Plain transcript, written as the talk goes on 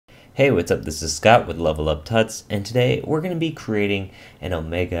Hey, what's up? This is Scott with Level Up Tuts, and today we're going to be creating an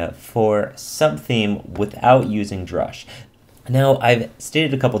Omega for subtheme without using Drush. Now, I've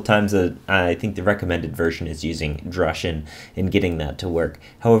stated a couple times that I think the recommended version is using Drush and getting that to work.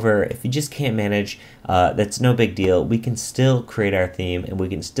 However, if you just can't manage, that's no big deal. We can still create our theme and we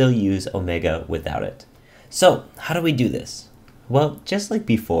can still use Omega without it. So, how do we do this? Well, just like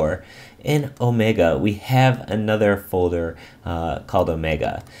before, in Omega, we have another folder called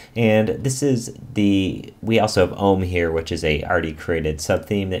Omega. And this is we also have Om here, which is a already created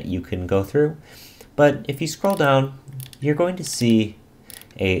subtheme that you can go through. But if you scroll down, you're going to see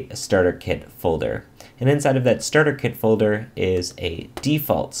a starter kit folder. And inside of that starter kit folder is a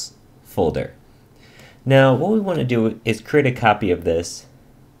defaults folder. Now, what we want to do is create a copy of this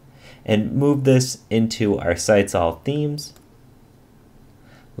and move this into our site's all themes,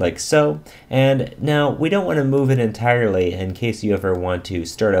 like so. And now we don't want to move it entirely in case you ever want to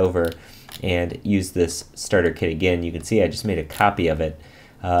start over and use this starter kit again. You can see I just made a copy of it.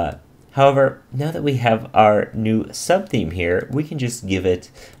 However, now that we have our new subtheme here, we can just give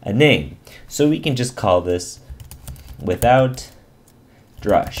it a name. So we can just call this without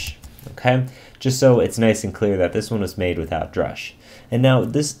Drush, okay? Just so it's nice and clear that this one was made without Drush. And now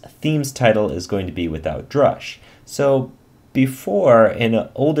this theme's title is going to be without Drush. So before, in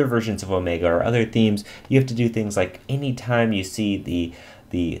older versions of Omega or other themes, you have to do things like anytime you see the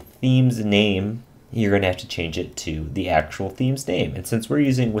theme's name, you're going to have to change it to the actual theme's name. And since we're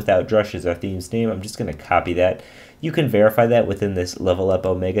using without Drush as our theme's name, I'm just going to copy that. You can verify that within this Level Up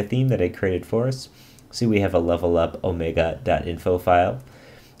Omega theme that I created for us. See, we have a level up omega.info file.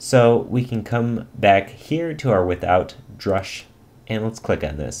 So we can come back here to our without Drush, and let's click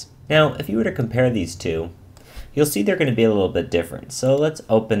on this. Now, if you were to compare these two, you'll see they're going to be a little bit different. So let's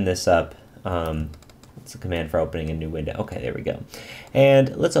open this up. It's a command for opening a new window. Okay, there we go.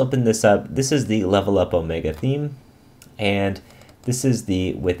 And let's open this up. This is the Level Up Omega theme, and this is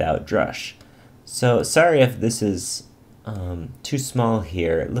the without Drush. So sorry if this is too small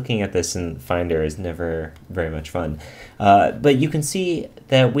here. Looking at this in Finder is never very much fun. But you can see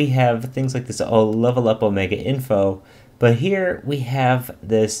that we have things like this, Level Up Omega info, but here we have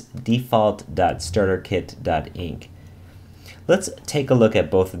this default.starterkit.inc. Let's take a look at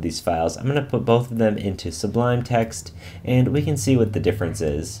both of these files. I'm going to put both of them into Sublime Text, and we can see what the difference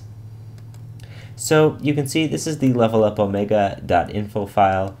is. So you can see this is the levelupomega.info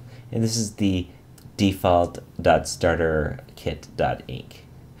file, and this is the default.starterkit.inc.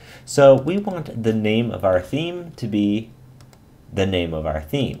 So we want the name of our theme to be the name of our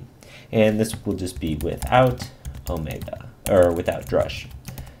theme, and this will just be without Omega, or without Drush.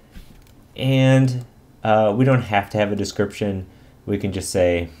 And we don't have to have a description. We can just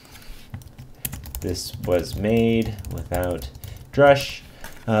say this was made without Drush.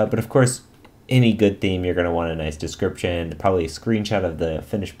 But of course, any good theme, you're going to want a nice description, probably a screenshot of the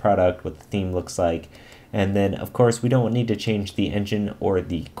finished product, what the theme looks like. And then, of course, we don't need to change the engine or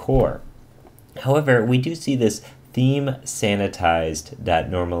the core. However, we do see this theme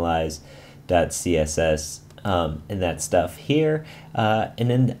sanitized.normalize.css and that stuff here.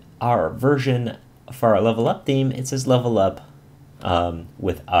 And in our version for our level up theme, it says level up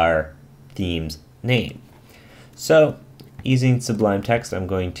with our theme's name. So using Sublime Text, I'm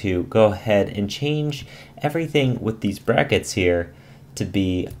going to go ahead and change everything with these brackets here to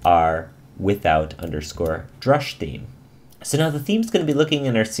be our without underscore Drush theme. So now the theme's going to be looking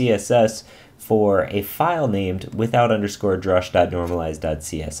in our CSS for a file named without underscore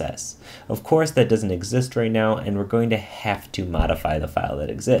drush.normalize.css. Of course, that doesn't exist right now, and we're going to have to modify the file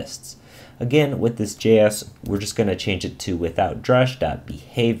that exists. Again, with this JS, we're just going to change it to without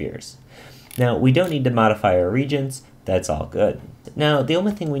drush.behaviors. Now, we don't need to modify our regions. That's all good. Now, the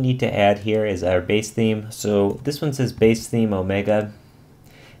only thing we need to add here is our base theme. So this one says base theme Omega,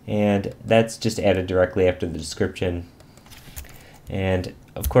 and that's just added directly after the description. And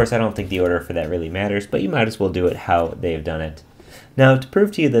of course, I don't think the order for that really matters, but you might as well do it how they've done it. Now, to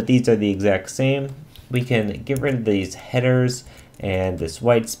prove to you that these are the exact same, we can get rid of these headers and this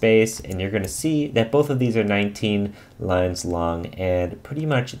white space, and you're going to see that both of these are 19 lines long and pretty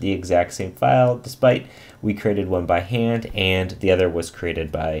much the exact same file, despite we created one by hand and the other was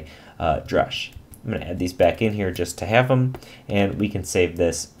created by Drush. I'm going to add these back in here just to have them, and we can save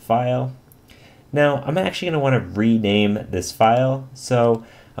this file. Now, I'm actually going to want to rename this file, so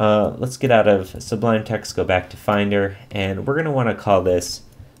let's get out of Sublime Text, go back to Finder, and we're going to want to call this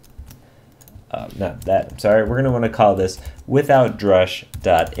we're going to want to call this without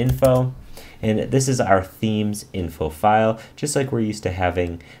drush.info, and this is our themes info file, just like we're used to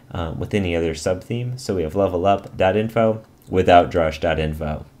having with any other subtheme. So we have levelup.info without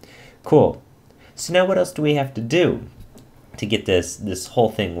drush.info. Cool. So now what else do we have to do to get this whole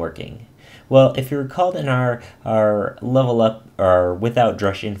thing working? Well, if you recalled in our level up or without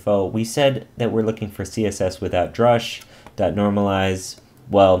Drush info, we said that we're looking for CSS without Drush, .normalize.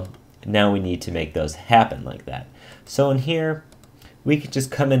 Well, now we need to make those happen like that. So in here, we could just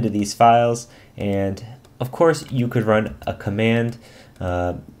come into these files, and of course you could run a command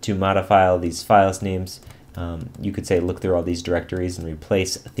to modify all these files names. You could say look through all these directories and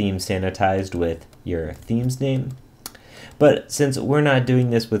replace theme sanitized with your theme's name. But since we're not doing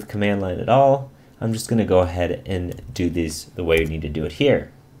this with command line at all, I'm just going to go ahead and do these the way we need to do it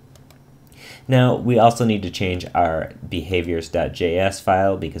here. Now we also need to change our behaviors.js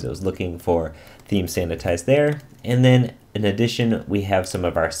file because it was looking for theme sanitized there. And then in addition, we have some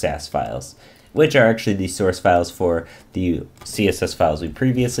of our Sass files, which are actually the source files for the CSS files we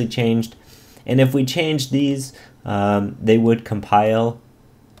previously changed. And if we change these, they would compile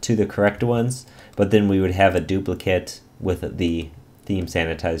to the correct ones, but then we would have a duplicate with the theme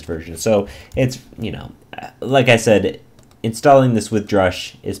sanitized version. So it's, like I said, installing this with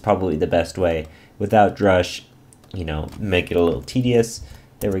Drush is probably the best way. Without Drush, make it a little tedious.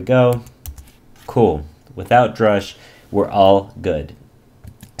 There we go. Cool. Without Drush, we're all good.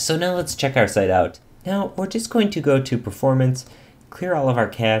 So now let's check our site out. Now we're just going to go to performance, clear all of our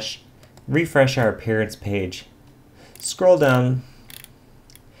cache, refresh our appearance page, scroll down,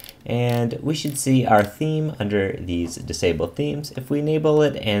 and we should see our theme under these disabled themes. If we enable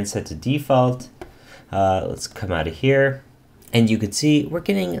it and set to default, let's come out of here, and you can see we're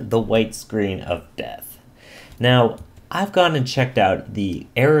getting the white screen of death. Now, I've gone and checked out the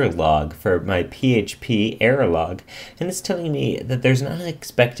error log for my PHP error log, and it's telling me that there's an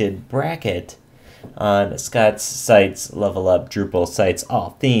unexpected bracket on Scott's sites, Level Up, Drupal sites,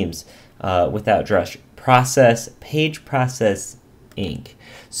 all themes without Drush. Process, page process, Inc.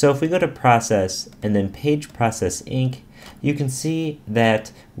 So if we go to process and then page process Inc., you can see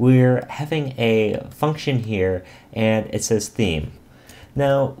that we're having a function here and it says theme.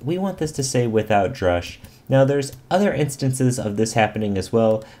 Now we want this to say without Drush. Now there's other instances of this happening as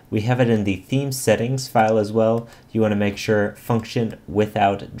well. We have it in the theme settings file as well. You want to make sure function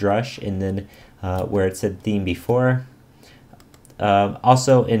without Drush, and then where it said theme before.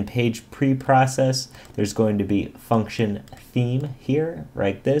 Also in page pre-process, there's going to be function theme here,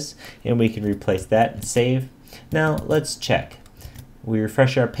 like this, and we can replace that and save. Now let's check. We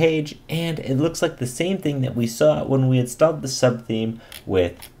refresh our page, and it looks like the same thing that we saw when we installed the subtheme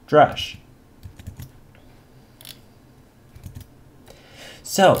with Drush.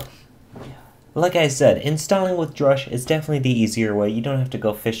 So, like I said, installing with Drush is definitely the easier way. You don't have to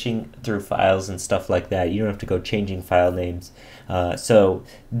go fishing through files and stuff like that. You don't have to go changing file names. So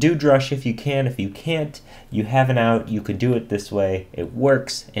do Drush if you can. If you can't, you have an out. You can do it this way. It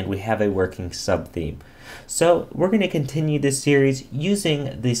works, and we have a working subtheme. So we're going to continue this series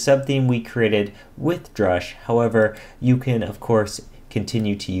using the subtheme we created with Drush. However, you can, of course,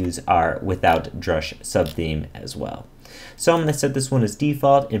 continue to use our without Drush subtheme as well. So I'm going to set this one as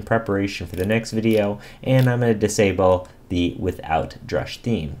default in preparation for the next video, and I'm going to disable the without Drush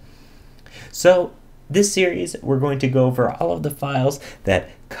theme. So this series, we're going to go over all of the files that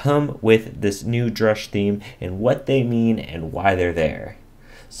come with this new Drush theme and what they mean and why they're there.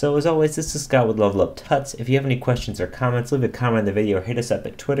 So as always, this is Scott with Level Up Tuts. If you have any questions or comments, leave a comment on the video or hit us up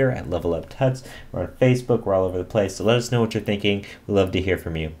at Twitter at Level Up Tuts. We're on Facebook, we're all over the place, so let us know what you're thinking. We'd love to hear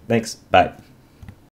from you. Thanks, bye.